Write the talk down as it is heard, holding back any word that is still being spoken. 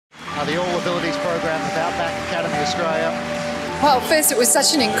the All Abilities program with Outback Academy Australia. Well, first it was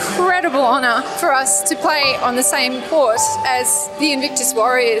such an incredible honour for us to play on the same court as the Invictus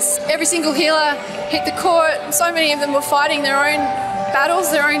Warriors. Every single healer hit the court. So many of them were fighting their own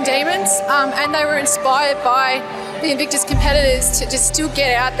battles, their own demons, and they were inspired by the Invictus competitors to just still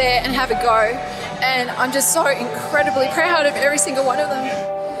get out there and have a go. And I'm just so incredibly proud of every single one of them.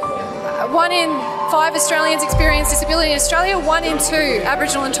 1 in 5 Australians experience disability in Australia. 1 in 2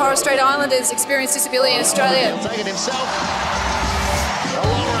 Aboriginal and Torres Strait Islanders experience disability in Australia. He'll take it himself. A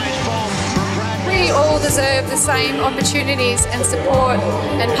long-range bomb from Brad. We all deserve the same opportunities and support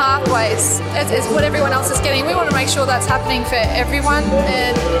and pathways as what everyone else is getting. We want to make sure that's happening for everyone,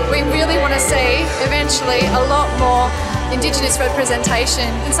 and we really want to see eventually a lot more Indigenous representation.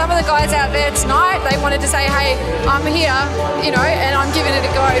 And some of the guys out there tonight, they wanted to say, hey, I'm here, you know, and I'm giving it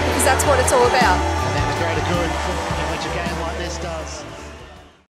a go because that's what it's all about.